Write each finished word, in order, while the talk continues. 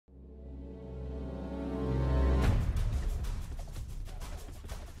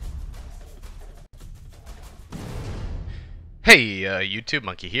Hey, YouTube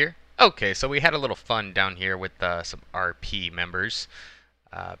Monkey here. Okay, so we had a little fun down here with some RP members.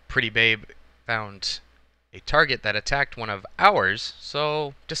 Pretty Babe found a target that attacked one of ours,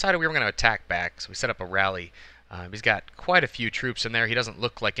 so decided we were going to attack back. So we set up a rally. He's got quite a few troops in there. He doesn't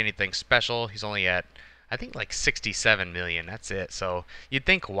look like anything special. He's only at, I think, like 67 million. That's it. So you'd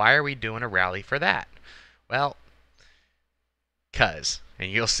think, why are we doing a rally for that? Well, and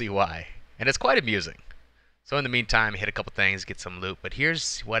you'll see why. And it's quite amusing. So in the meantime, hit a couple things, get some loot. But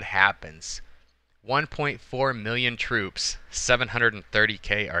here's what happens. 1.4 million troops,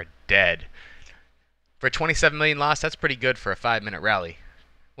 730k are dead. For 27 million loss, that's pretty good for a 5-minute rally.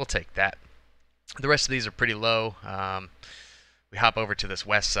 We'll take that. The rest of these are pretty low. We hop over to this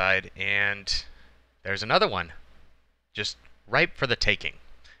west side, and there's another one. Just ripe for the taking.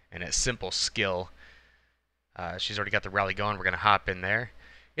 And it's simple skill. She's already got the rally going. We're going to hop in there.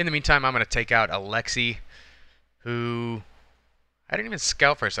 In the meantime, I'm going to take out Alexi, who I didn't even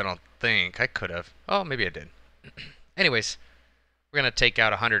scout first, I don't think. I could have. Oh, maybe I did. Anyways, we're going to take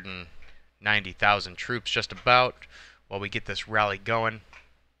out 190,000 troops just about while we get this rally going.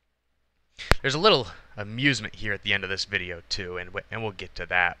 There's a little amusement here at the end of this video, too, and we'll get to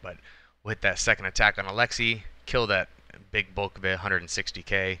that. But we'll hit that second attack on Alexi, kill that big bulk of it,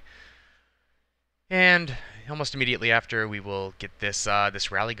 160k. And almost immediately after, we will get this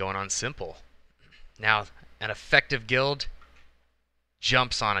this rally going on simple. Now, an effective guild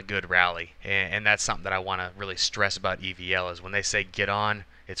jumps on a good rally, and that's something that I want to really stress about EVL is when they say get on,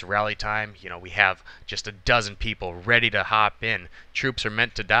 it's rally time. You know, we have just a dozen people ready to hop in. Troops are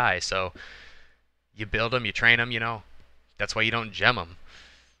meant to die, so you build them, you train them. You know, that's why you don't gem them,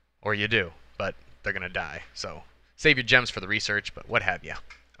 or you do, but they're gonna die. So save your gems for the research, but what have you.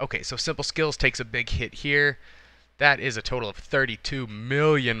 Okay, so simple skills takes a big hit here. That is a total of 32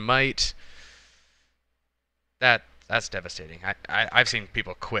 million might. That's devastating. I've seen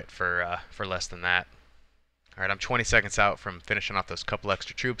people quit for less than that. All right, I'm 20 seconds out from finishing off those couple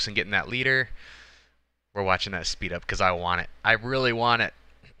extra troops and getting that leader. We're watching that speed up because I want it. I really want it.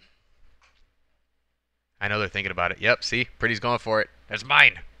 I know they're thinking about it. Yep, see? Pretty's going for it. That's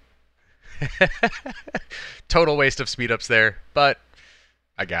mine. Total waste of speed ups there, but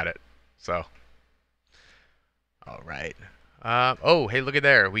I got it. So, all right. Oh, hey, look at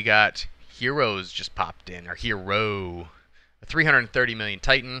there. We got Heroes just popped in, or Hero, a 330 million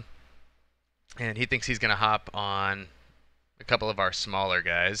Titan, and he thinks he's going to hop on a couple of our smaller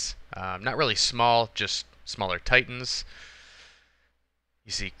guys. Not really small, just smaller Titans.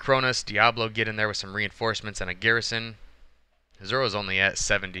 You see Cronus, Diablo get in there with some reinforcements and a garrison. Zoro's only at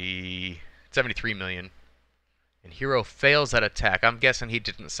 73 million. And Hero fails that attack. I'm guessing he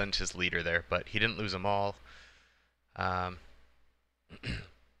didn't send his leader there, but he didn't lose them all.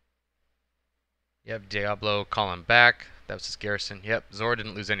 Yep, Diablo calling back. That was his garrison. Yep, Zoro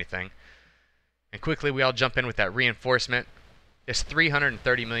didn't lose anything. And quickly we all jump in with that reinforcement. This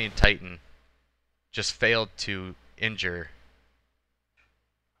 330 million Titan just failed to injure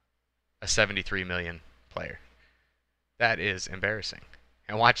a 73 million player. That is embarrassing.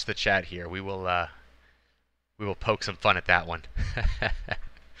 And watch the chat here. We will poke some fun at that one.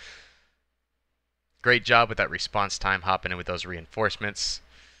 Great job with that response time, hopping in with those reinforcements.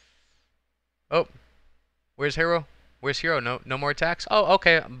 Oh, where's Hero? Where's Hero? No more attacks? Oh,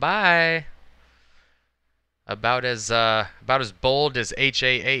 okay, bye. About as bold as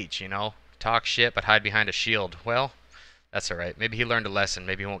HAH, you know? Talk shit but hide behind a shield. Well, that's alright. Maybe he learned a lesson.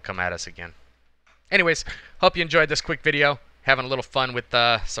 Maybe he won't come at us again. Anyways, hope you enjoyed this quick video. Having a little fun with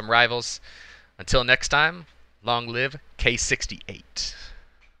some rivals. Until next time, long live K68.